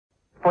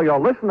for your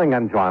listening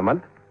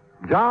enjoyment,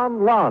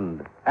 John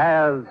Lund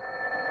as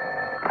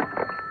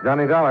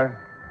Johnny Dollar.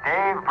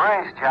 Dave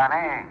Brace,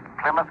 Johnny.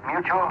 Plymouth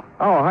Mutual.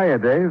 Oh, hiya,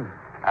 Dave.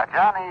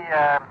 Johnny,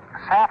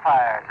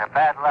 sapphires are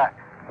bad luck.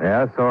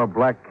 Yeah, so are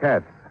black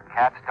cats.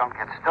 Cats don't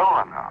get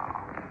stolen, though.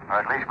 Or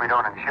at least we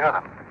don't insure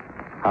them.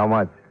 How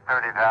much?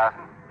 $30,000.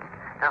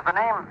 Does the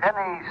name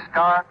Benny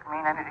Stark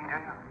mean anything to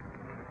you?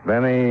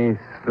 Benny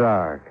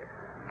Stark.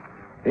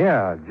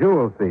 Yeah,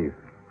 jewel thief.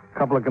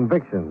 Couple of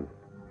convictions.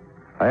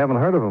 I haven't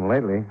heard of him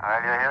lately.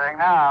 Well, you're hearing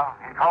now.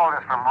 He called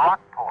us from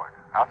Rockport,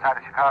 outside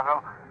of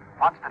Chicago.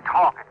 Wants to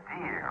talk a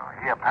deal.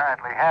 He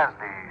apparently has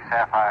the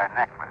sapphire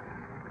necklace.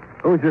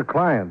 Who's your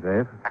client,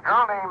 Dave? A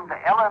girl named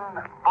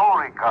Ellen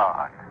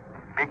Beauregard.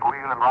 Big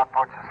wheel in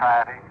Rockport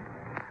society.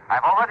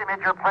 I've already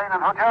made your plane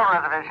and hotel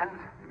reservations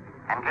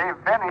and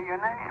gave Benny your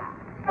name.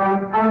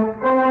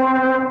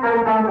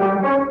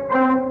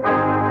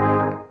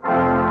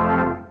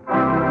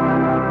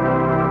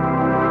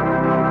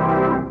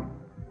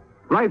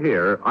 Right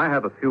here, I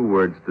have a few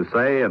words to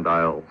say, and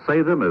I'll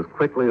say them as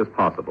quickly as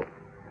possible.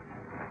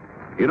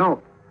 You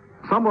know,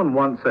 someone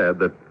once said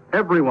that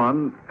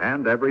everyone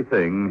and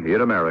everything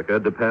in America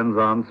depends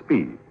on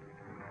speed,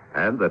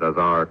 and that as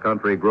our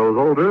country grows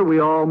older, we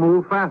all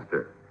move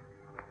faster.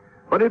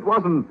 But it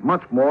wasn't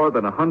much more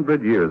than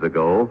 100 years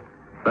ago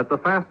that the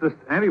fastest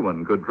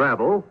anyone could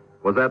travel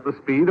was at the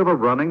speed of a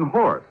running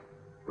horse,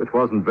 which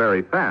wasn't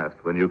very fast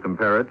when you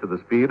compare it to the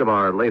speed of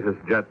our latest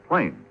jet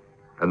plane,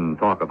 and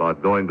talk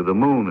about going to the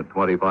moon at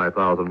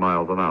 25,000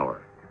 miles an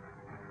hour.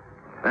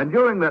 And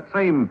during that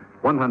same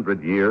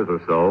 100 years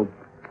or so,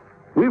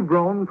 we've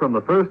grown from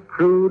the first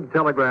crude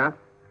telegraph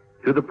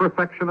to the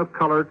perfection of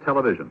color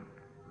television.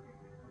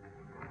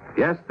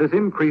 Yes, this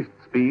increased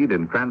speed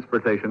in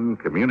transportation,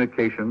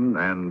 communication,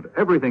 and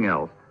everything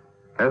else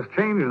has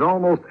changed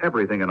almost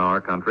everything in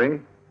our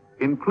country,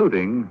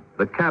 including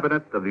the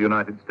Cabinet of the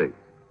United States.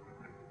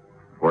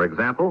 For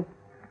example,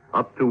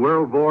 up to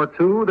World War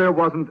II, there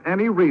wasn't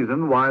any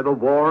reason why the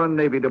War and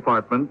Navy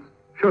departments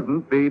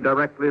shouldn't be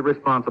directly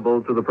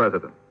responsible to the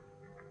President.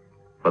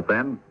 But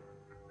then,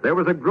 there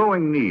was a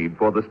growing need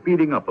for the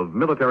speeding up of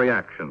military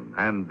action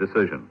and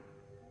decision,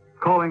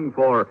 calling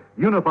for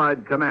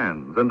unified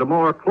commands and a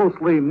more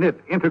closely knit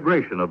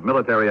integration of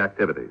military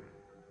activities.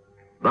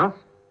 Thus,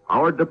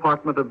 our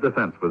Department of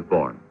Defense was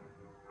born,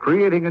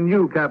 creating a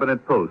new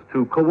cabinet post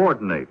to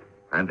coordinate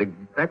and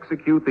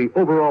execute the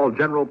overall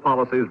general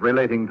policies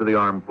relating to the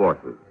armed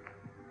forces.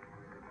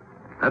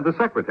 And the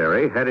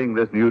secretary heading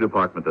this new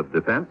Department of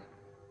Defense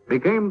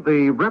became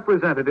the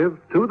representative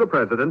to the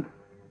President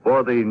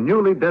for the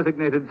newly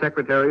designated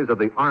secretaries of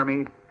the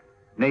Army,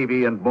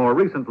 Navy, and more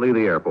recently,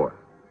 the Air Force.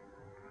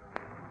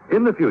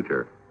 In the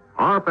future,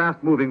 our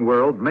fast-moving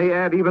world may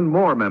add even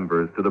more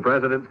members to the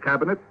President's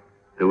cabinet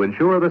to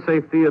ensure the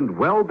safety and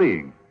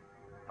well-being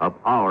of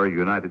our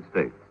United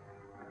States.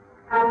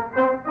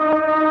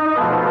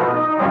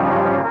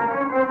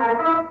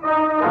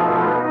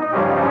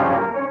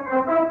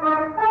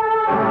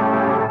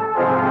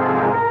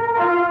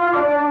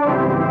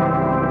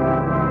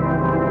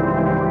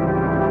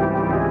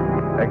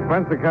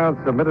 Expense account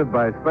submitted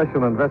by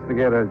Special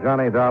Investigator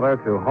Johnny Dollar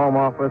to Home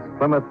Office,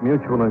 Plymouth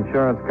Mutual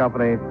Insurance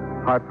Company,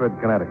 Hartford,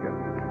 Connecticut.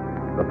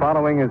 The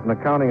following is an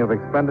accounting of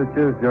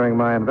expenditures during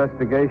my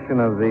investigation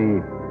of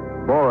the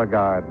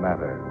Beauregard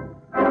matter.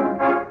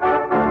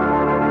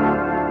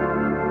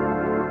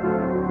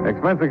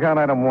 Expense account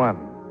item 1,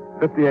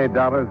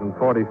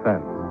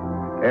 $58.40.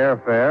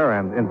 Airfare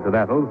and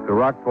incidentals to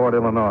Rockport,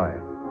 Illinois.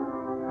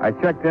 I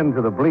checked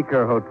into the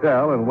Bleecker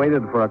Hotel and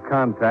waited for a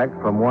contact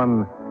from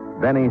one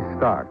Benny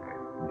Stark,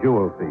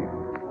 jewel thief.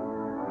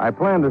 I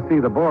planned to see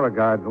the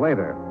Beauregards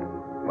later,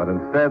 but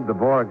instead the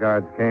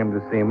Beauregards came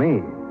to see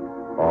me.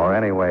 Or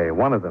anyway,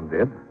 one of them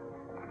did.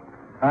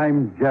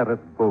 I'm Jared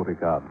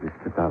Beauregard,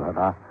 Mr.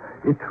 Dollar.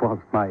 It was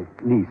my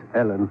niece,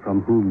 Ellen,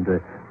 from whom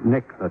the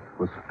necklace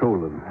was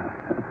stolen.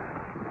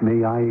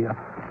 May I...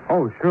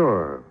 Oh,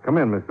 sure. Come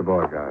in, Mr.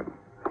 Beauregard.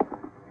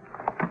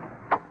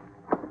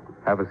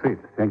 Have a seat.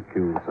 Thank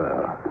you,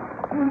 sir.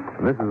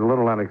 This is a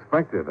little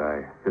unexpected.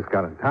 I just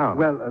got in town.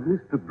 Well,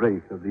 Mr.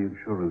 Brace of the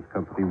insurance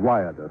company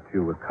wired us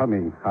you were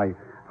coming.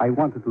 I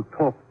wanted to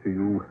talk to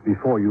you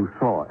before you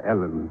saw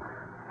Ellen.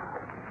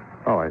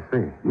 Oh, I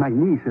see. My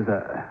niece is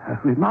a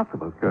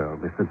remarkable girl,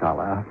 Mr.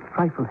 Dollar. A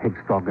trifle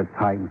headstrong at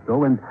times,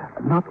 though, and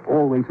not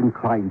always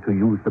inclined to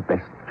use the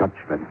best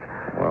judgment.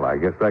 Well, I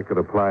guess that could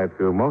apply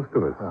to most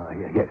of us.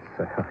 Yes,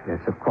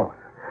 of course.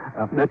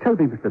 Now, tell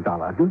me, Mr.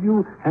 Dollar, do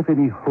you have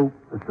any hope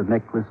that the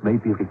necklace may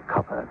be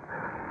recovered?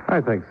 I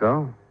think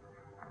so.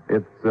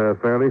 It's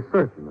fairly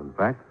certain, in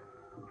fact.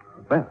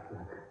 Well,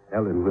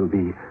 Ellen will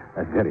be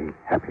very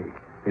happy.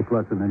 It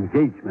was an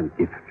engagement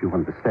gift, you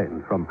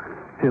understand, from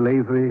Phil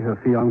Avery, her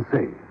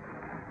fiancé.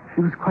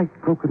 She was quite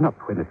broken up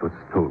when it was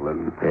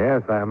stolen.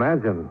 Yes, I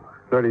imagine.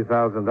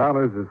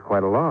 $30,000 is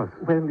quite a loss.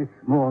 Well, it's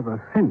more the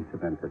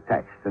sentiment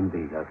attached than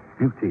the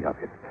beauty of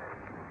it.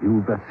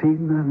 You've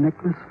seen the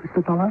necklace,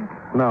 Mr. Dollar?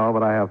 No,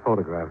 but I have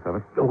photographs of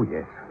it. Oh,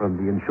 yes, from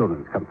the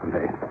insurance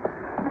company.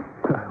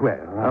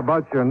 Well...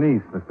 About your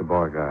niece, Mr.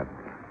 Beauregard.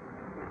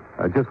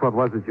 Just what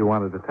was it you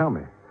wanted to tell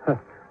me?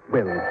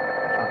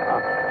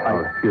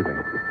 Excuse me.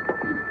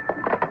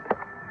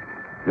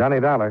 Johnny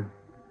Dollar.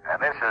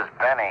 This is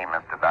Benny,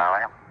 Mr.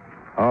 Dollar.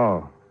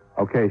 Oh,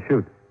 okay,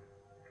 shoot.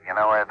 You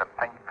know where the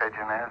Pink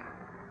Pigeon is?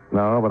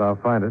 No, but I'll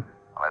find it.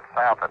 Well, it's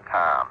south of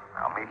town.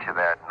 I'll meet you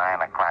there at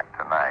 9 o'clock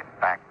tonight.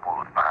 Back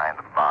booth behind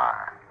the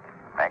bar.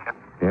 Make it?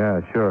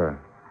 Yeah, sure.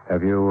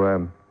 Have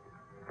you,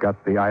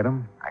 got the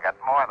item? I got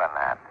more than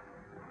that.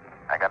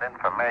 I got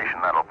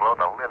information that'll blow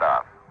the lid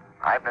off.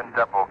 I've been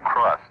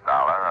double-crossed,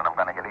 Dollar, and I'm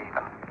going to get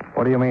even.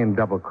 What do you mean,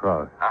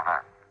 double-cross? Uh-huh.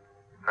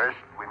 First,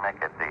 we make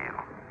a deal.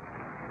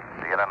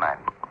 See you tonight.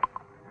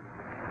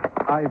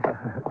 I've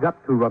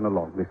got to run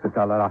along, Mr.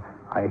 Dollar.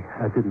 I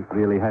didn't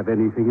really have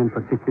anything in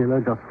particular,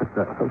 just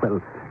that,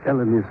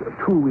 Ellen is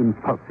too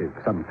impulsive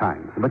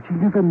sometimes, but she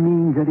never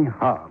means any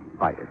harm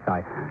by it.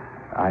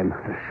 I'm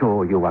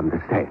sure you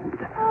understand.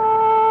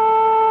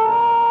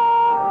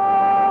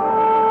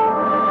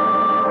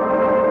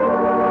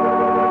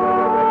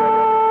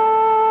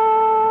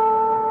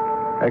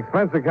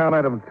 Expense account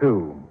item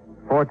 2,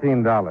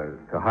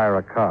 $14 to hire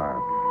a car.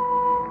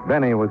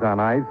 Benny was on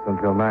ice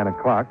until 9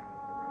 o'clock,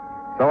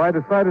 so I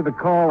decided to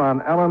call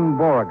on Ellen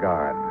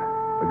Beauregard,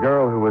 the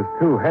girl who was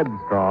too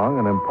headstrong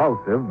and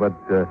impulsive, but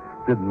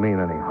didn't mean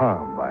any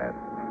harm by it.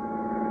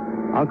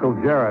 Uncle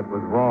Jarrett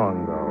was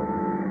wrong, though.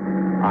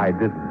 I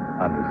didn't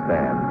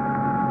understand.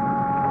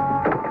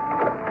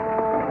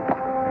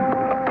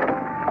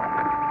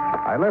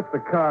 I left the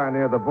car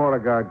near the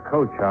Beauregard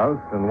coach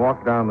house and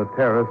walked down the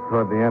terrace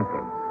toward the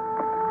entrance.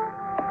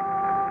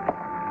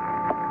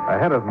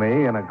 Ahead of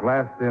me, in a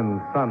glassed-in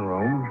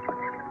sunroom,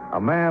 a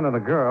man and a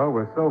girl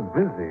were so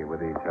busy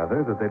with each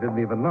other that they didn't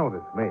even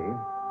notice me.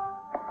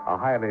 A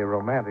highly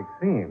romantic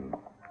scene.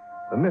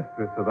 The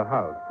mistress of the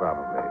house,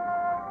 probably.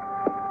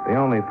 The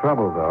only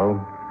trouble, though,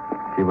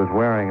 she was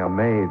wearing a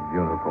maid's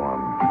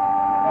uniform.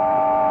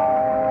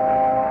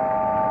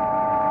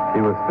 She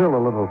was still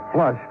a little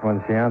flushed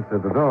when she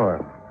answered the door.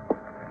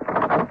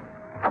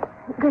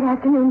 Good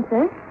afternoon,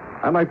 sir.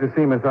 I'd like to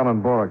see Miss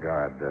Ellen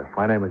Beauregard.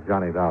 My name is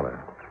Johnny Dollar.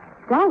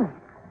 Dollar?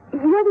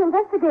 You're the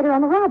investigator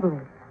on the robbery.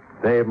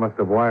 Dave must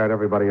have wired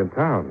everybody in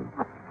town.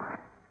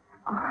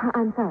 Oh,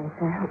 I'm sorry,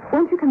 sir.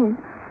 Won't you come in?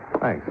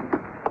 Thanks.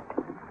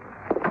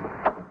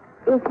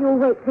 If you'll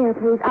wait there,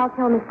 please, I'll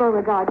tell Miss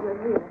Beauregard you're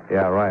here.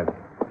 Yeah, right.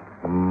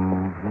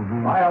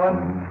 Bye,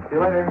 Ellen. See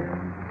you later.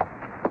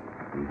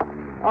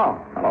 Oh,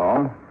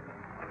 hello.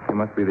 You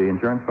must be the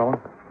insurance fellow?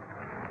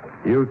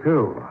 You,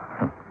 too.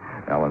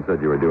 Ellen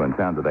said you were due in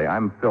town today.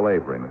 I'm Phil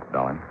Avery, Mr.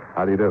 Dollar.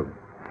 How do you do?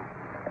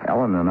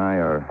 Ellen and I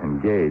are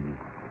engaged.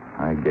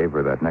 I gave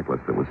her that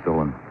necklace that was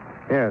stolen.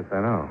 Yes,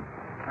 I know.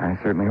 I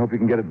certainly hope you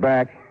can get it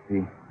back.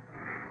 The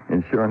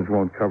insurance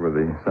won't cover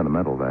the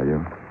sentimental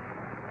value.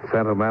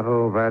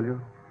 Sentimental value?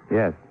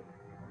 Yes.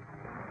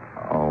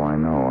 Oh, I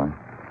know.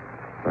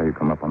 I saw you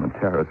come up on the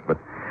terrace, but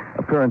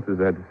appearances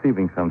are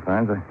deceiving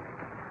sometimes. I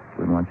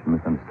wouldn't want you to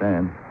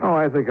misunderstand. Oh,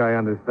 I think I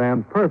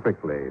understand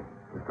perfectly,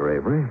 Mr.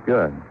 Avery.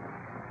 Good.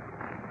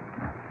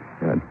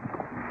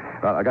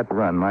 Well, I got to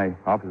run. My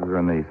offices are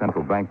in the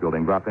Central Bank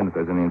building. Drop in if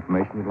there's any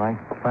information you'd like.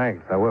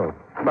 Thanks, I will.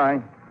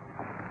 Bye.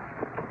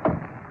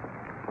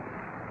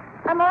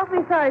 I'm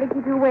awfully sorry to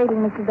keep you waiting,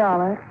 Mr.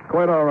 Dollar.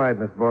 Quite all right,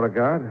 Miss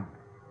Beauregard.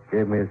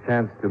 Gave me a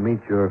chance to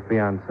meet your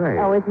fiancé.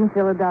 Oh, isn't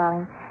Phil a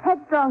darling?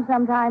 Headstrong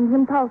sometimes,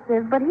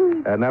 impulsive, but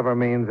he... That never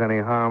means any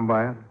harm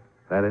by it?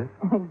 That is?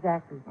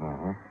 Exactly.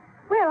 Uh-huh.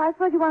 Well, I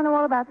suppose you want to know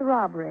all about the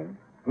robbery.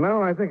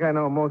 No, I think I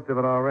know most of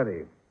it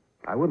already.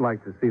 I would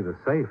like to see the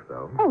safe,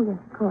 though. Oh, yes,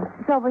 of course.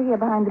 It's over here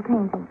behind the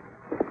painting.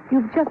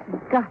 You've just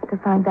got to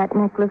find that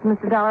necklace,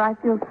 Mr. Dollar. I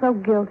feel so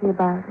guilty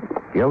about it.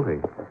 Guilty?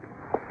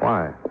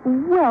 Why?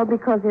 Well,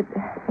 because it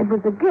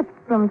was a gift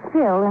from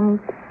Phil, and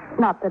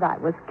not that I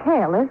was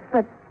careless,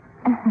 but...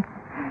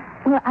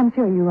 well, I'm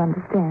sure you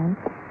understand.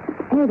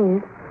 Here it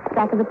is,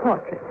 back of the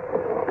portrait.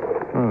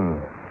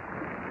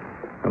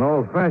 An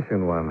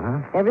old-fashioned one, huh?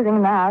 Everything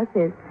in the house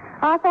is.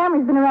 Our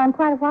family's been around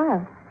quite a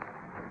while.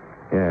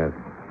 Yes.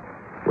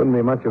 Wouldn't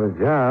be much of a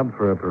job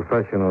for a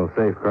professional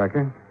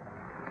safecracker.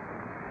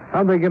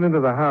 How'd they get into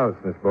the house,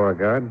 Miss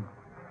Beauregard?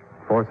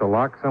 Force a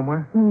lock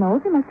somewhere? No,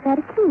 they must have had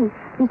a key.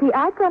 You see,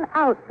 I'd gone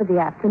out for the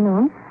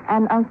afternoon,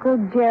 and Uncle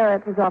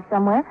Jarrett was off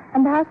somewhere,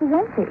 and the house was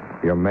empty.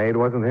 Your maid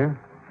wasn't here?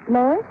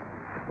 Lois?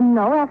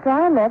 No, after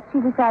I left, she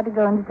decided to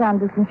go into town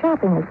to do some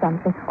shopping or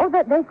something. Oh,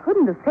 they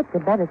couldn't have picked a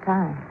better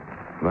time.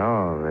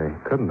 No, they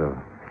couldn't have.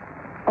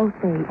 Oh,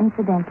 say,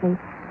 incidentally,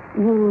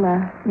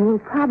 you'll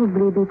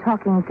probably be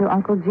talking to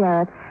Uncle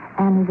Jarrett,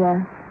 and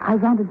I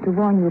wanted to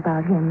warn you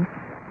about him.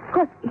 Of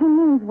course, he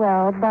means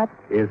well, but...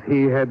 Is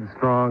he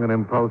headstrong and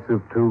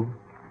impulsive, too?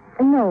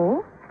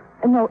 No,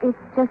 it's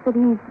just that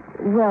he's,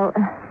 well,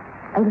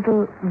 a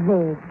little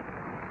vague.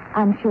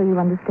 I'm sure you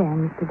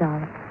understand, Mr.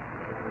 Dollar.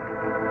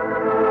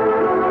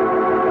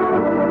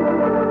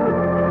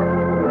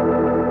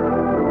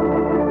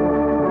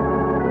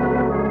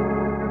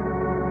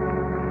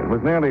 It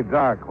was nearly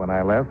dark when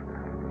I left,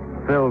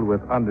 filled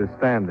with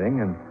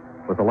understanding and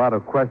with a lot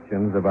of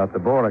questions about the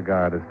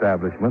Beauregard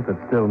establishment that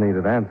still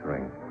needed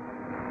answering.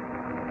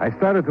 I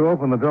started to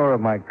open the door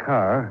of my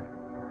car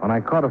when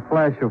I caught a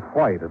flash of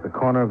white at the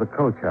corner of the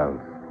coach house.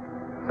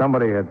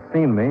 Somebody had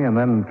seen me and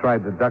then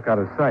tried to duck out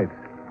of sight.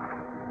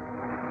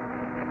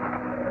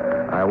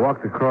 I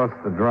walked across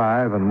the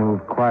drive and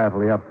moved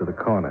quietly up to the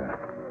corner.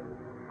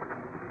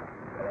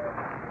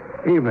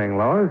 Evening,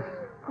 Lois.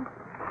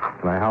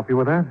 Can I help you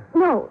with that?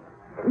 No,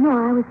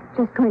 I was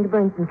just going to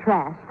burn some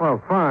trash.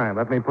 Well, fine.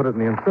 Let me put it in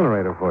the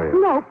incinerator for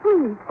you. No,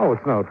 please. Oh,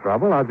 it's no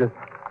trouble. I'll just...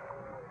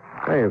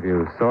 Say, have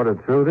you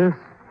sorted through this?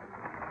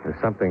 There's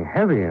something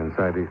heavy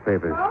inside these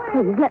papers.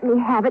 Please, let me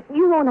have it.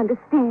 You won't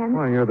understand.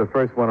 Well, you're the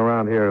first one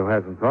around here who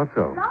hasn't thought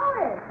so.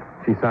 Lois!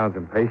 She sounds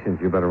impatient.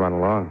 You better run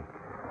along.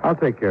 I'll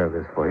take care of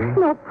this for you.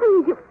 No,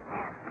 please, you...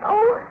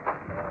 Oh.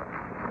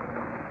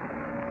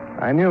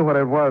 I knew what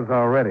it was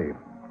already.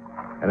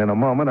 And in a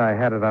moment, I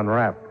had it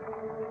unwrapped.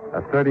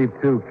 A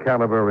 .32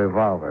 caliber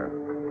revolver.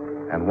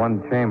 And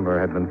one chamber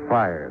had been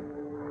fired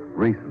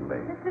recently.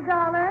 Mr.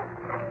 Dollar?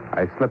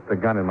 I slipped the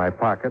gun in my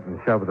pocket and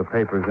shoved the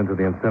papers into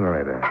the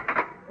incinerator.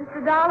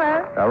 Mr.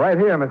 Dollar? Right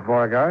here, Miss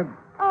Beauregard.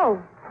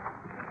 Oh,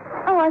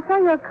 I saw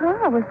your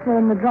car was still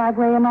in the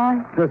driveway, and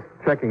I... Just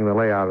checking the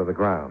layout of the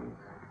grounds.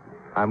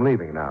 I'm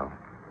leaving now.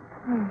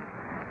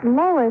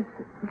 Lois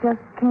just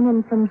came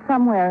in from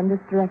somewhere in this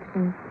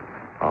direction.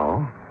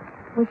 Oh?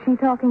 Was she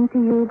talking to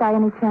you by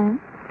any chance?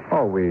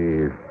 Oh,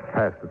 we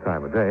passed the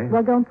time of day.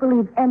 Well, don't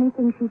believe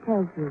anything she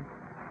tells you.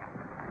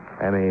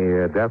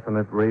 Any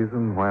definite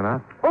reason why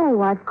not?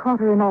 Oh, I've caught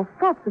her in all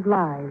sorts of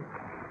lies.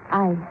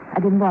 I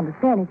didn't want to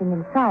say anything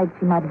inside.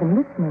 She might have been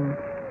listening.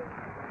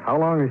 How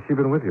long has she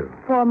been with you?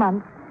 4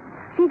 months.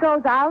 She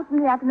goes out in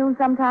the afternoon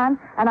sometimes,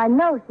 and I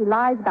know she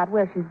lies about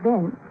where she's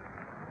been.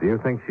 Do you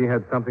think she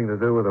had something to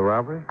do with the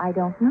robbery? I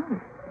don't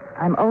know.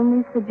 I'm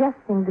only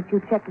suggesting that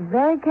you check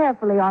very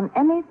carefully on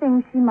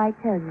anything she might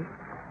tell you.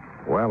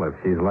 Well, if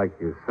she's like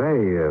you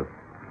say,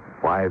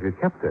 why have you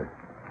kept her?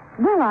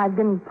 Well, I've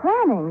been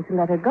planning to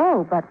let her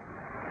go, but...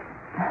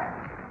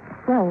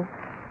 Well,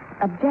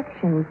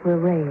 objections were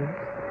raised.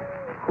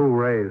 Who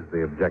raised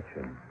the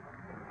objection?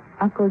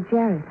 Uncle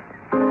Jared.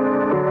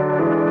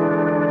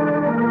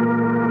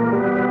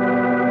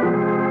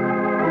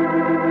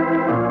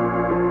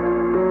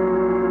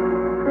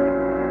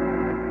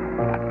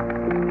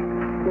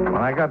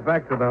 When I got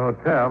back to the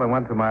hotel and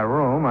went to my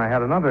room, I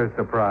had another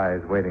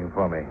surprise waiting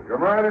for me.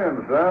 Come right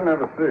in, son.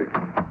 Have a seat.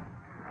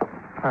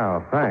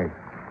 Oh, thanks.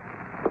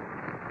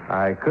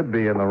 I could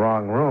be in the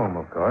wrong room,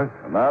 of course.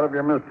 Not if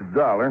you're Mr.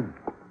 Dollar.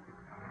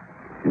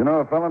 You know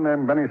a fellow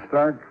named Benny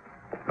Stark?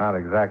 Not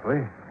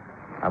exactly.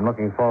 I'm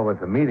looking forward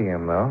to meeting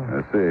him, though.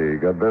 I see. You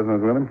got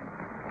business with him?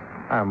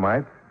 I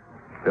might.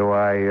 Do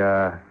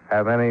I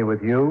have any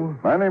with you?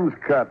 My name's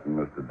Cotton,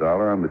 Mr.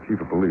 Dollar. I'm the chief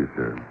of police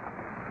here.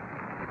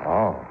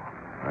 Oh,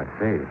 I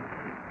see.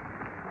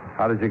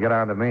 How did you get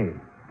on to me?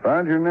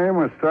 Found your name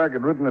where Stark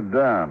had written it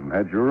down.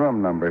 Had your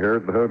room number here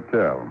at the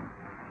hotel.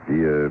 He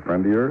a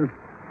friend of yours?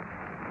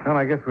 Well,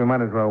 I guess we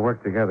might as well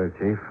work together,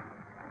 Chief.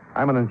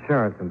 I'm an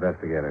insurance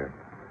investigator,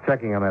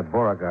 checking on that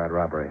Beauregard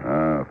robbery.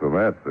 Ah, so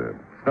that's it.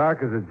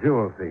 Stark is a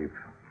jewel thief.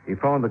 He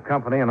phoned the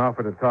company and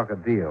offered to talk a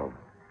deal.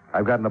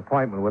 I've got an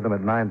appointment with him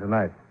at 9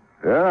 tonight.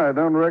 Yeah, I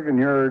don't reckon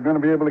you're going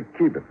to be able to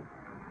keep it.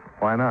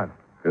 Why not?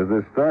 Because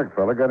this Stark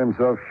fella got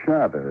himself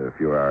shot a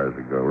few hours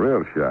ago.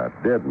 Real shot.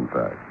 Dead, in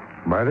fact.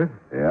 Murdered?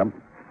 Yep.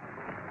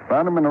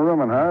 Found him in a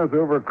rooming house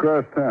over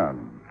across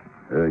town.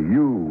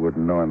 You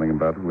wouldn't know anything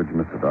about it, would you,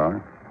 Mr.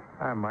 Dollar?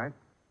 I might.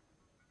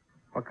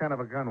 What kind of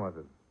a gun was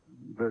it?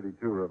 .32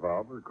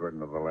 revolver, according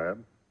to the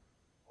lab.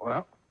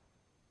 Well,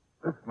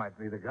 this might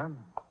be the gun.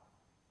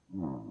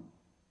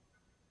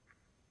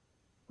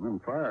 Been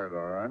fired,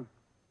 all right.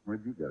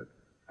 Where'd you get it?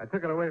 I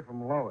took it away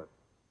from Lois,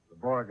 the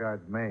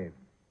Beauregard's maid.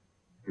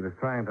 She was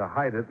trying to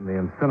hide it in the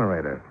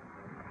incinerator.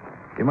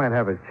 You might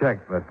have it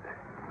checked, but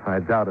I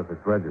doubt if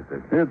it's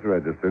registered. It's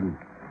registered.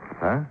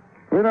 Huh?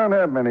 We don't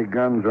have many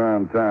guns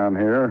around town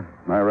here.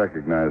 I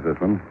recognize this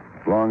one.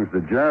 Belongs to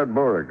Jared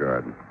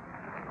Beauregard.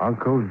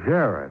 Uncle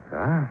Jared,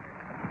 huh?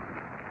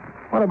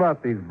 What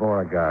about these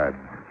Beauregards?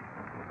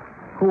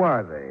 Who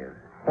are they?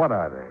 What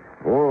are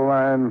they? Old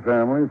line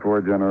family,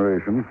 4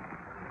 generations.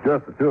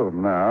 Just the two of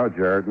them now,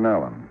 Jared and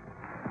Ellen.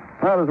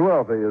 Not as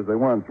wealthy as they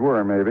once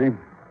were, maybe.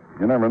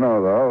 You never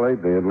know, though.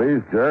 Lately, at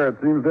least,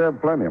 Jared seems to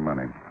have plenty of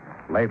money.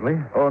 Lately?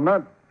 Oh,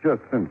 not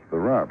just since the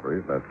robbery,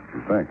 if that's what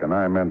you think. And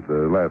I meant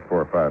the last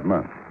 4 or 5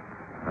 months.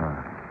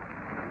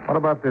 What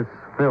about this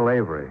Phil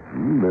Avery?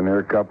 Been here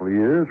a couple of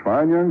years.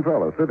 Fine young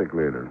fellow, civic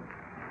leader.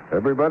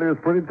 Everybody was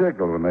pretty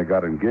tickled when they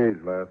got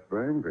engaged last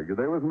spring. Figured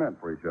they was meant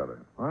for each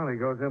other. Well, he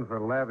goes in for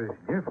lavish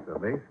gifts,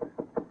 at least.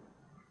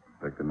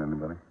 Expecting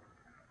anybody?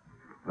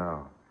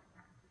 No.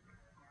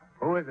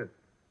 Who is it?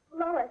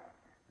 Lois,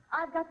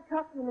 I've got to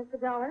talk to you, Mr.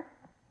 Dollar.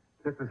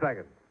 Just a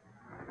second.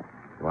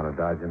 You want to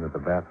dodge into the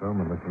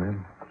bathroom and listen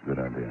in? Good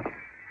idea.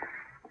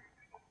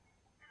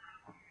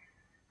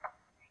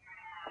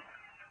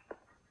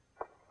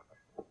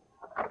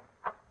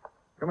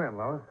 Come in,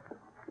 Lois.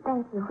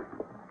 Thank you.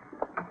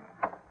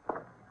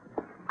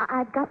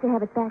 I've got to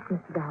have it back,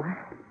 Mr. Dollar.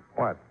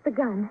 What? The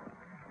gun.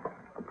 Oh,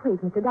 please,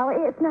 Mr.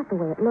 Dollar, it's not the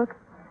way it looks.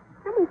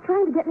 Somebody's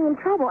trying to get me in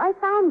trouble. I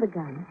found the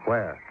gun.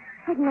 Where?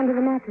 Hidden under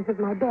the mattress of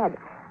my bed.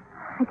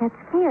 I got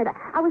scared.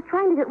 I was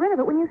trying to get rid of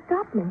it when you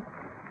stopped me.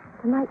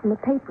 Tonight in the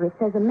paper it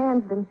says a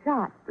man's been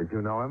shot. Did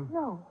you know him?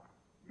 No.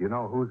 Do you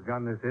know whose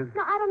gun this is?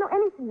 No, I don't know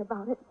anything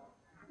about it.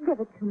 Give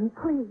it to me,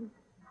 please.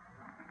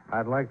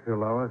 I'd like to,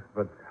 Lois,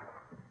 but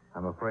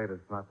I'm afraid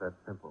it's not that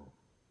simple.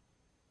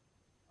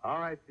 All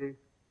right, Chief.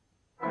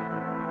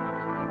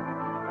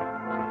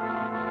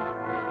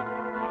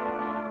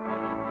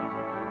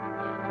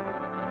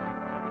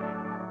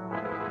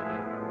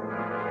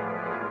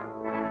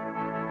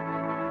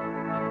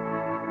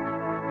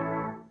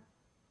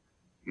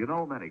 You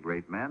know, many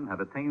great men have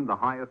attained the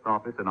highest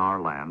office in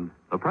our land,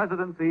 the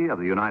presidency of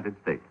the United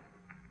States.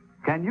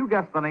 Can you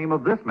guess the name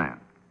of this man?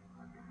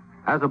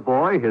 As a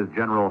boy, his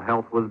general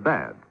health was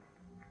bad.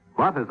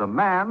 But as a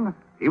man,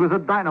 he was a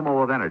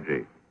dynamo of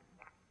energy.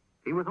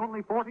 He was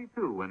only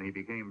 42 when he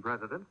became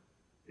president,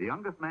 the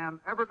youngest man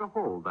ever to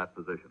hold that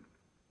position.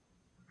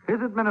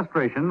 His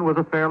administration was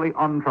a fairly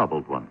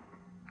untroubled one.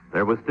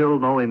 There was still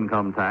no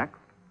income tax.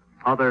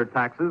 Other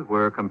taxes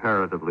were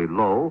comparatively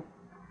low.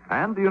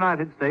 And the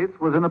United States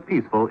was in a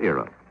peaceful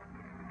era.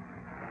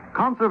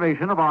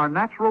 Conservation of our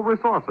natural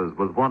resources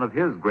was one of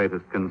his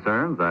greatest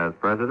concerns as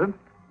president.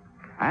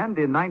 And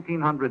in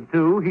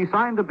 1902, he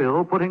signed a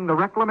bill putting the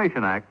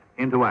Reclamation Act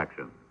into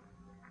action.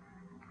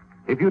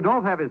 If you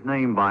don't have his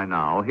name by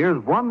now, here's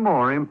one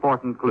more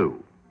important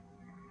clue.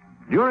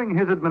 During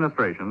his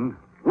administration,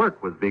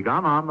 work was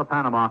begun on the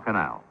Panama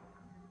Canal.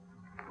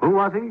 Who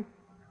was he?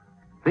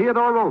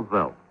 Theodore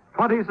Roosevelt,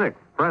 26th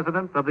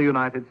President of the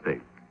United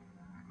States.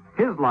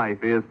 His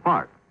life is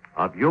part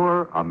of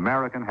your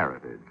American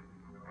heritage.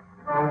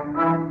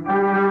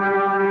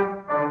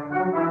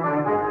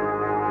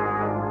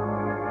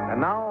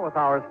 And now, with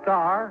our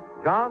star,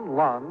 John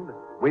Lund,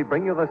 we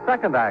bring you the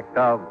second act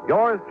of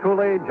Yours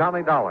Truly,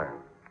 Johnny Dollar.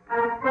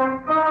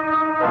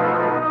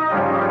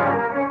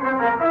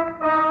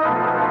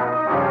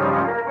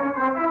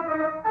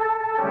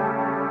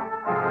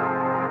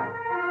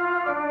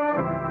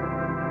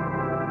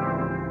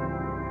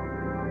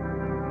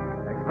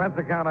 Expense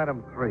account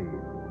item 3,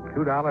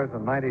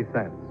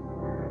 $2.90.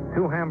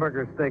 2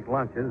 hamburger steak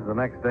lunches the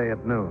next day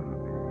at noon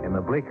in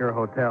the Bleecker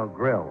Hotel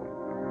Grill.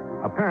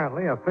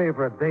 Apparently a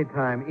favorite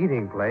daytime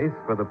eating place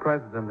for the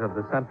president of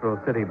the Central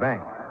City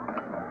Bank.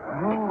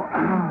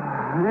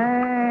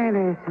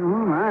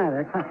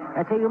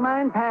 Do you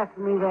mind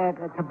passing me that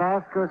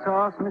Tabasco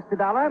sauce, Mr.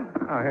 Dollar?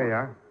 Oh, here you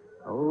are.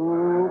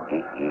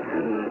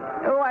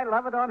 Oh, I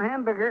love it on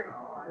hamburger.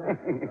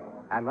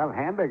 I love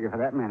hamburger, for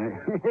that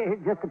matter.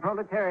 Just a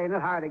proletarian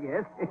at heart, I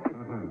guess.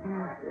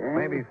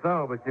 Maybe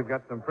so, but you've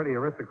got some pretty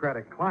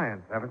aristocratic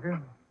clients, haven't you?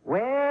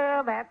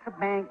 Well, that's a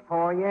bank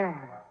for you.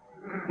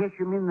 Guess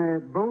you mean the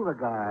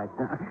Beauregard.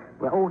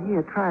 Well,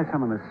 here, try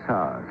some of the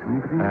sauce.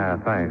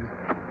 Thanks.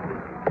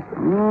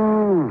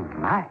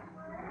 Nice.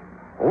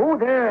 Oh,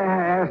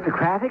 they're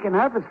aristocratic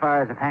enough as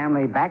far as the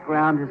family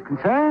background is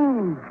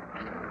concerned.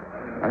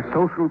 A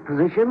social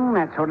position,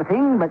 that sort of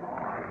thing, but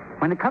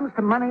when it comes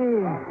to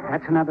money,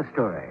 that's another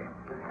story.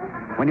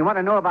 When you want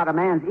to know about a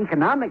man's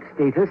economic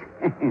status,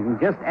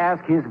 just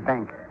ask his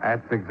banker.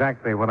 That's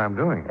exactly what I'm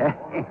doing.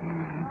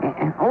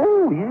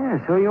 Oh,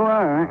 yeah, so you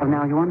are.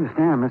 Now, you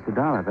understand, Mr.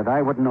 Dollar, that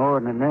I wouldn't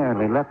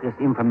ordinarily let this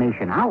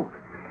information out.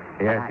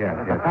 Yes,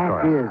 The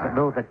fact is,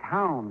 though the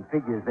town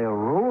figures they're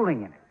rolling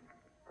in it,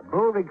 the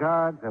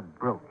Beauregards are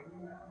broke.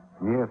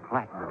 Near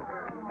flat broke.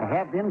 They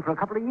have been for a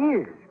couple of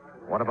years.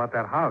 What about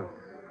that house?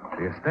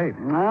 The estate?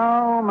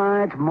 No,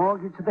 my, it's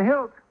mortgaged to the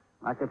hilt.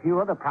 Like a few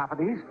other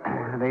properties,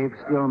 they've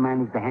still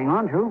managed to hang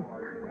on to.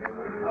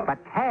 But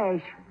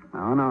cash,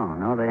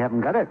 no, they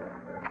haven't got it.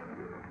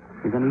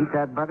 You going to eat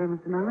that butter,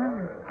 Mr.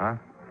 Miller? Huh?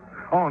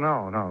 Oh,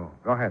 no.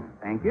 Go ahead.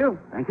 Thank you.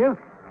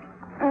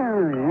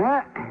 Oh,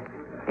 yeah.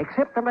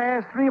 Except the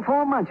last 3 or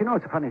 4 months. You know,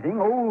 it's a funny thing.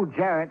 Old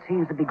Jarrett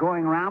seems to be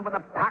going around with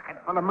a pocket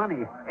full of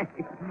money.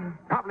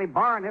 Probably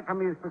borrowing it from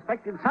his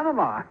prospective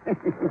son-in-law.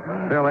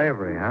 Bill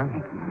Avery, huh?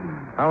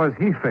 How is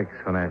he fixed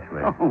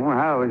financially? Oh,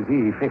 how is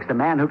he fixed? A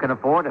man who can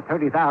afford a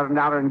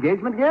 $30,000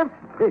 engagement gift?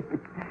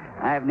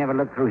 I've never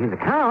looked through his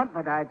account,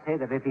 but I'd say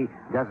that if he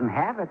doesn't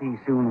have it, he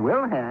soon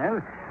will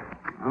have.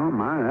 Oh,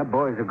 my, that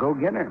boy's a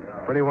go-getter.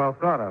 Pretty well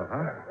thought of,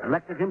 huh?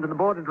 Elected him to the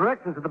board of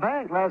directors of the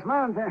bank last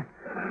month.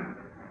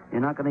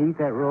 You're not going to eat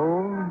that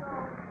roll?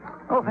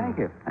 Oh, thank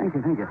you.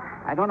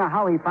 I don't know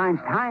how he finds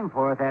time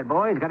for it, that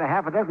boy. He's got a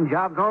half a dozen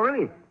jobs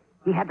already.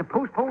 He had to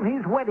postpone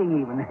his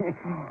wedding, even.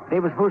 They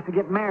were supposed to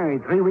get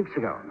married 3 weeks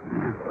ago.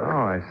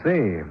 Oh, I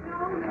see.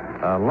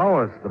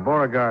 Lois, the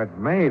Beauregard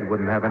maid,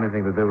 wouldn't have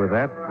anything to do with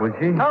that, would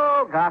she?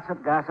 Oh, gossip.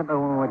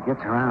 Oh, what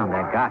gets around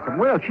that gossip?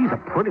 Well, she's a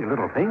pretty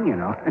little thing, you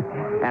know.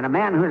 And a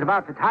man who's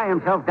about to tie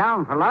himself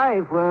down for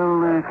life,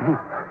 well,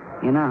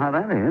 you know how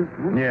that is.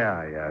 Huh?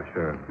 Yeah,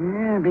 sure.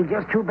 Yeah, it'd be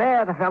just too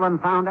bad the felon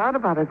found out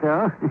about it,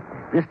 though.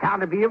 This town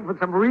would be in for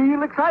some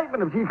real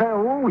excitement if she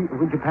found... Oh,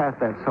 would you pass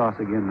that sauce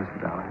again, Mr.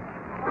 Dollar?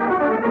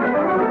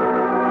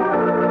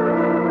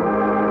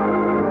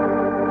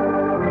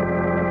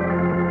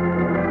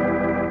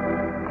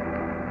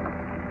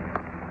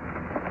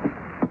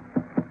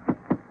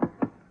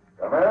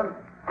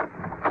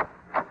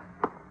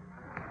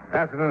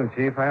 Afternoon,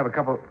 Chief. I have a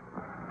couple...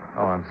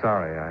 Oh, I'm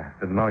sorry. I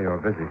didn't know you were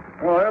busy.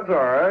 Oh, that's all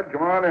right.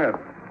 Come on in.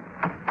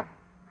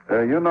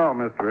 You know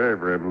Mr.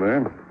 Avery, I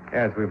believe.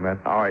 Yes, we've met.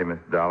 How are you,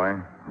 Mr.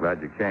 Dollar?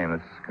 Glad you came.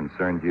 This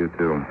concerns you,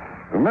 too.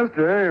 Well, Mr.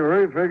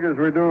 Avery figures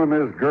we're doing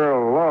this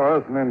girl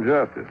Lois an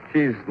injustice.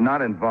 She's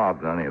not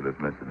involved in any of this,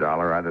 Mr.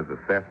 Dollar, either the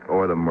theft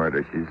or the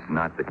murder. She's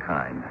not the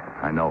kind.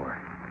 I know her.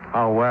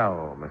 How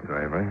well,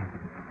 Mr. Avery?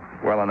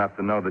 Well enough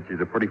to know that she's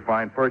a pretty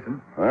fine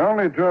person. The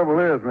only trouble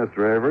is,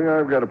 Mr. Avery,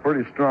 I've got a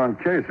pretty strong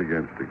case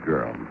against the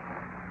girl.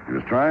 She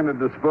was trying to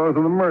dispose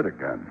of the murder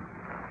gun.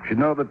 If she'd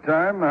know the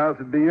time, the house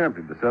would be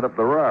empty to set up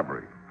the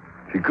robbery.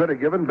 She could have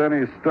given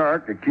Benny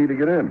Stark a key to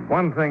get in.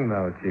 One thing,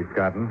 though, Chief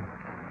Cotton.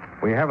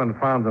 We haven't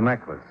found the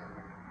necklace.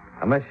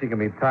 Unless she can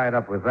be tied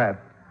up with that,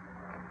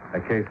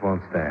 the case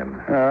won't stand.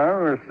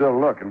 We're still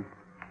looking.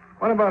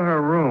 What about her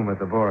room at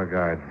the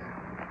Beauregards?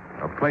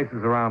 Or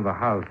places around the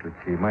house that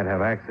she might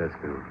have access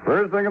to?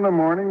 First thing in the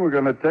morning, we're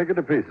going to take it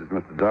to pieces,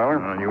 Mr.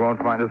 Dollar. You won't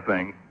find a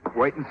thing.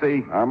 Wait and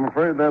see. I'm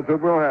afraid that's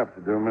what we'll have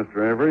to do,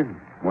 Mr. Avery.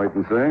 Wait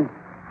and see.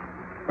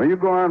 Well, you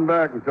go on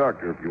back and talk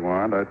to her if you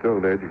want. I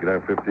told Ed you could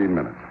have 15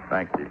 minutes.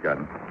 Thanks, Chief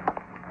Cotton.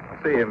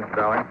 See you, Mr.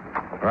 Dollar.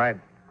 Right.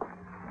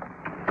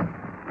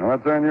 Now,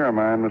 what's on your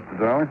mind, Mr.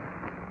 Dollar?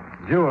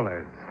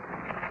 Jewelers.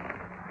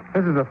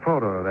 This is a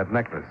photo of that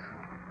necklace.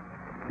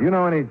 Do you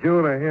know any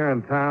jeweler here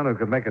in town who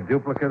could make a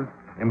duplicate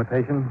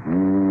imitation?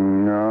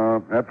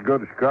 No. Have to go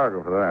to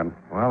Chicago for that.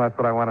 Well, that's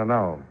what I want to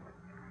know.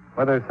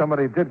 Whether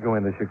somebody did go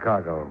into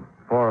Chicago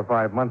 4 or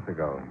 5 months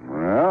ago.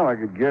 Well, I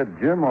could get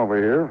Jim over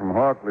here from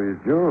Hawkley's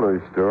jewelry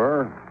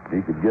store.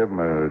 He could give him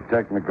a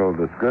technical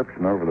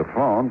description over the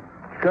phone.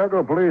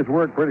 Chicago police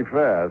work pretty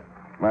fast.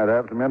 Might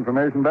have some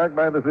information back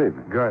by this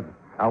evening. Good.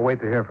 I'll wait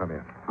to hear from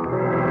you.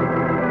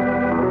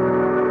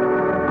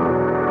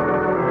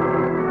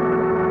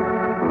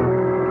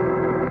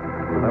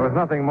 There was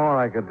nothing more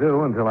I could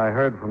do until I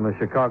heard from the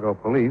Chicago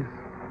police.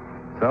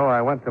 So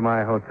I went to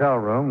my hotel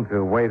room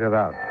to wait it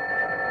out.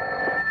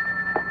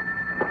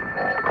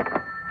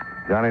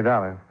 Johnny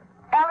Dollar.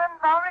 Ellen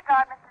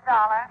Beauregard, Mr.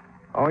 Dollar.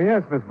 Oh,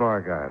 yes, Miss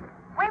Beauregard.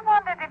 We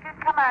wondered if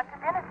you'd come out to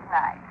dinner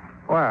tonight.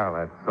 Well,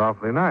 that's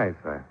awfully nice.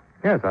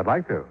 Yes, I'd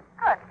like to.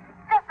 Good.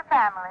 Just the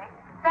family.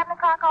 7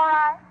 o'clock, all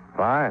right?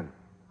 Fine.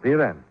 See you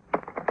then.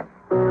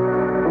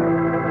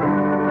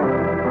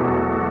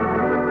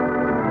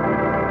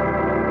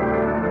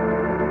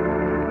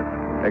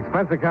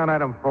 Expense account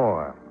item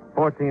 4,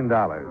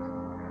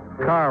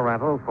 $14. Car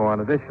rental for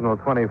an additional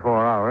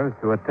 24 hours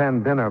to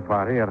attend dinner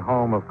party at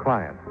home of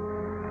client.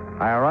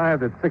 I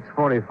arrived at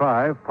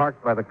 6:45,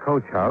 parked by the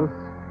coach house,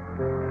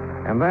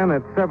 and then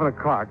at 7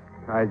 o'clock,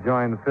 I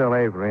joined Phil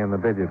Avery in the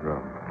billiard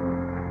room.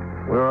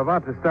 We were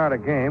about to start a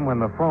game when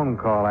the phone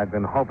call I'd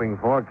been hoping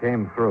for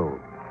came through.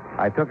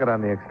 I took it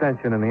on the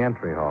extension in the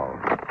entry hall.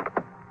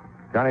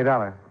 Johnny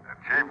Dollar.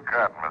 Chief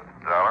Cotton,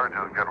 Mr. Dollar,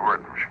 just got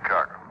word from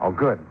Chicago. Oh,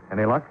 good.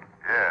 Any luck?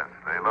 Yes,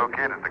 they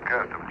located the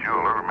custom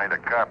jeweler who made a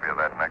copy of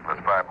that necklace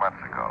 5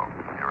 months ago.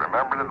 He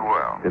remembered it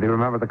well. Did he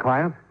remember the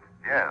client?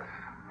 Yes.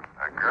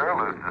 A girl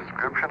whose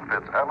description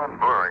fits Ellen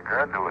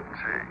Beauregard to a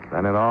T.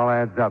 Then it all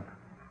adds up.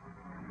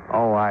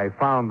 Oh, I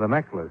found the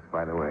necklace,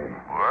 by the way.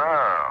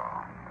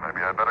 Well, maybe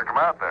I'd better come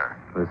out there.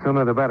 The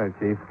sooner the better,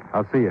 Chief.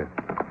 I'll see you.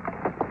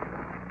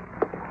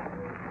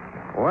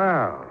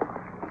 Well,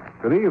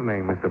 good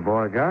evening, Mr.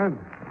 Beauregard.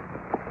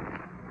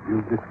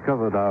 You've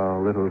discovered our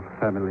little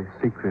family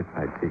secret,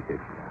 I take it.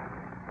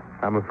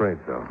 I'm afraid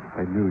so.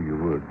 I knew you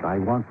would. I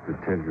want to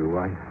tell you,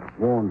 I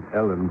warned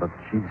Ellen, but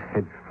she's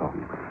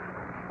headstrong.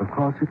 Of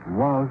course, it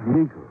was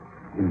legal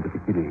in the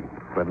beginning.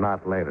 But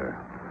not later.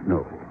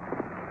 No.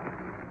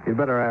 You'd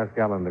better ask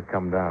Ellen to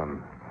come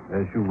down.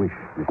 As you wish,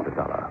 Mr.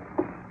 Dollar.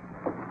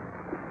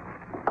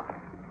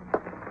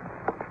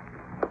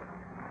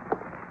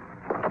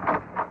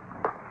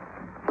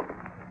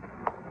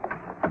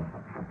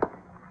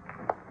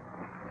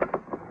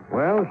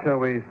 Well, shall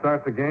we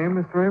start the game,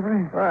 Mr.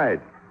 Avery?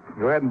 Right.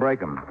 Go ahead and break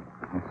them.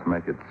 Let's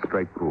make it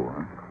straight pool,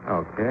 huh?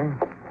 Okay.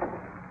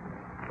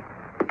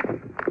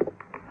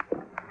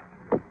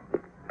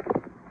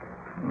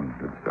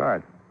 Good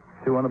start.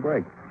 2 on the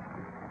break.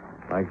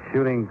 Like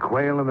shooting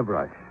quail in the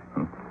brush.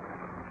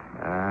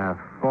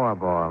 4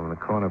 ball in the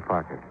corner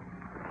pocket.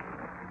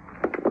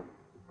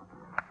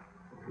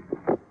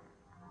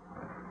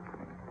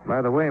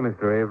 By the way,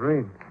 Mr.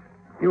 Avery,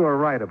 you were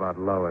right about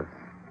Lois.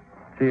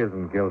 She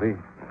isn't guilty.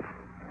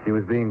 She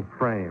was being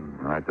framed.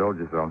 I told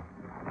you so.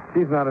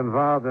 She's not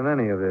involved in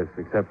any of this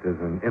except as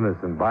an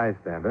innocent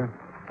bystander.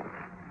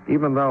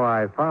 Even though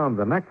I found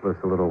the necklace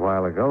a little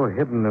while ago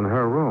hidden in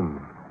her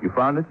room. You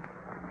found it?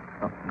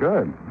 Oh,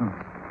 good.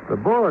 The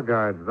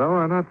Beauregards, though,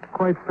 are not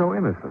quite so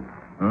innocent.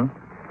 Hmm?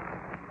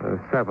 The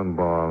 7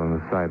 ball in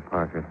the side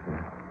pocket.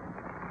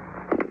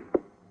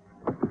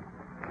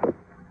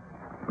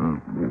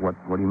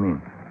 What do you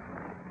mean?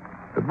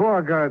 The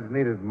Beauregards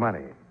needed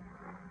money.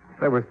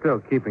 They were still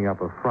keeping up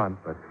a front,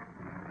 but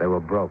they were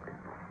broke.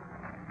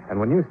 And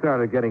when you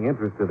started getting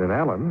interested in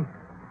Ellen,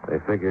 they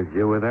figured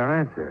you were their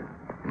answer.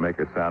 You make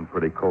her sound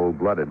pretty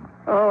cold-blooded.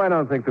 Oh, I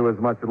don't think there was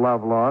much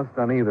love lost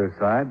on either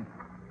side.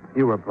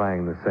 You were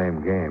playing the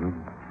same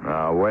game.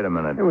 Now, wait a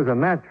minute. It was a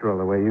natural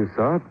the way you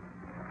saw it.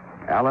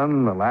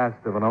 Ellen, the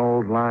last of an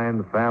old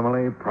line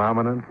family,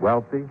 prominent,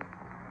 wealthy.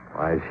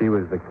 Why, she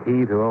was the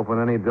key to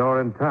open any door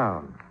in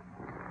town.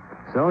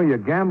 So you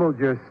gambled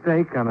your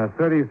stake on a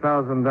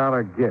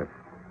 $30,000 gift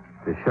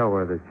to show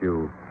her that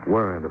you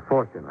weren't a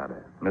fortune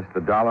hunter.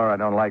 Mr. Dollar, I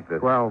don't like this.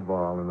 12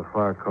 ball in the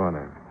far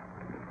corner.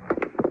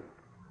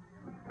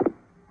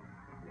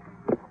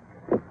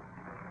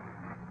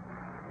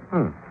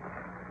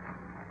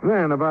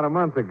 Then, about a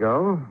month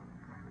ago,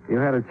 you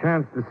had a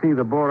chance to see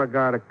the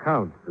Beauregard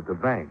accounts at the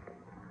bank.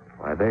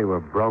 Why, they were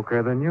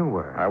broker than you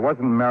were. I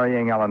wasn't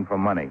marrying Ellen for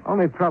money.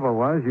 Only trouble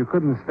was you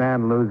couldn't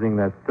stand losing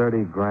that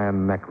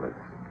 30-grand necklace.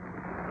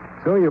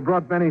 So you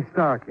brought Benny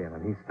Stark in,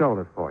 and he stole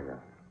it for you.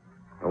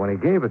 But when he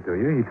gave it to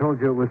you, he told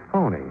you it was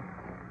phony,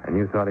 and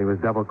you thought he was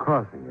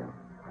double-crossing you.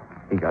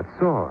 He got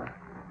sore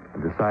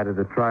and decided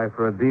to try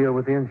for a deal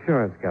with the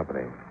insurance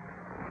company.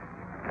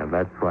 And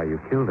that's why you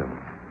killed him.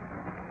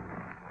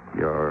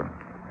 You're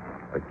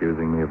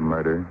accusing me of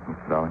murder,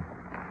 Mr. Dollar?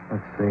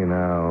 Let's see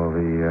now,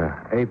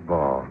 the 8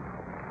 ball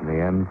in the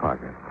end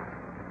pocket.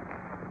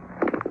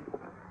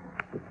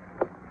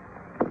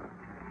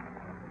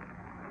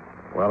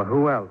 Well,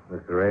 who else,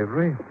 Mr.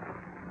 Avery?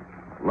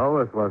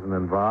 Lois wasn't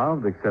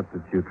involved, except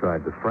that you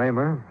tried to frame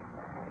her.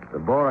 The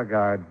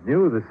Beauregard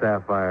knew the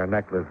sapphire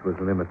necklace was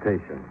an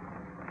imitation.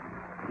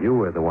 You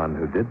were the one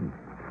who didn't.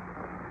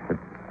 It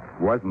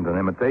wasn't an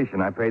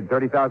imitation. I paid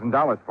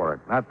 $30,000 for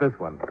it. Not this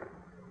one.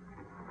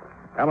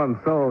 Ellen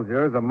sold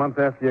yours a month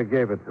after you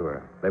gave it to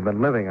her. They've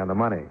been living on the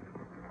money.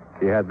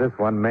 She had this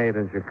one made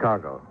in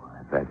Chicago.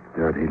 That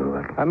dirty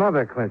look.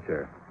 Another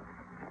clincher.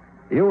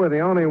 You were the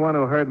only one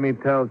who heard me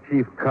tell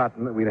Chief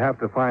Cotton that we'd have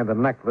to find the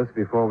necklace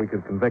before we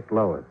could convict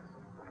Lois.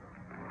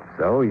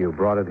 So you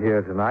brought it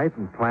here tonight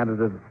and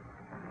planted it.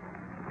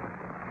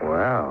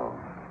 Well,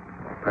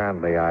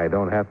 apparently I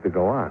don't have to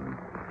go on.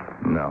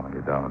 No,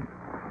 you don't.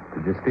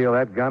 Did you steal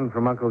that gun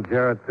from Uncle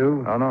Jarrett,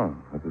 too? Oh, no.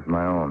 This is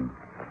my own.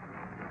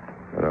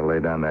 Better lay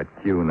down that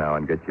cue now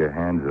and get your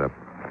hands up.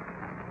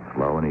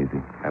 Slow and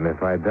easy. And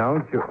if I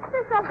don't, you...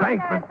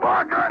 Thanks, Miss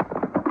Beauregard!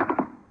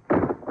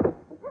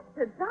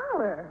 Mr.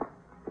 Dollar.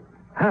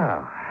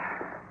 Oh.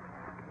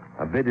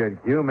 A billiard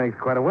cue makes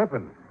quite a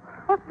weapon.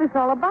 What's this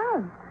all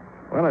about?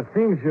 Well, it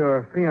seems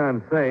your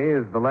fiancé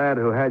is the lad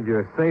who had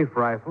your safe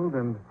rifled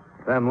and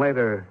then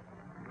later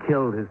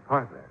killed his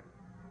partner.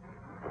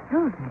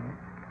 Killed him?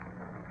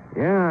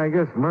 Yeah, I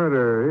guess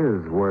murder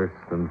is worse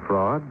than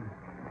fraud.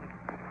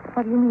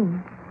 What do you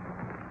mean?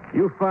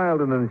 You filed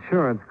an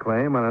insurance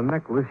claim on a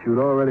necklace you'd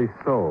already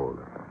sold.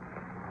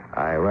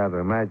 I rather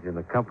imagine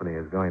the company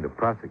is going to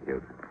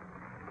prosecute.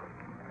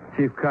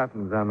 Chief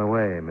Cotton's on the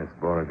way, Miss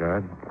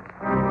Beauregard.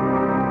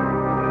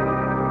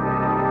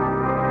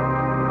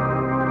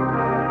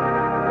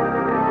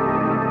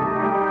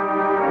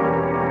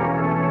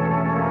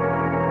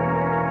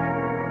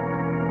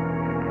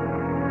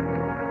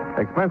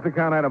 Expense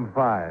account item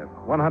 5,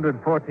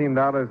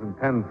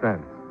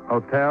 $114.10.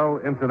 Hotel,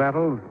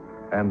 incidentals,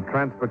 and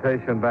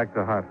transportation back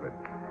to Hartford.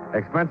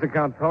 Expense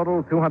account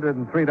total,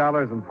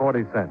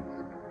 $203.40.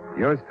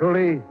 Yours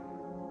truly,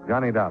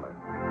 Johnny Dollar.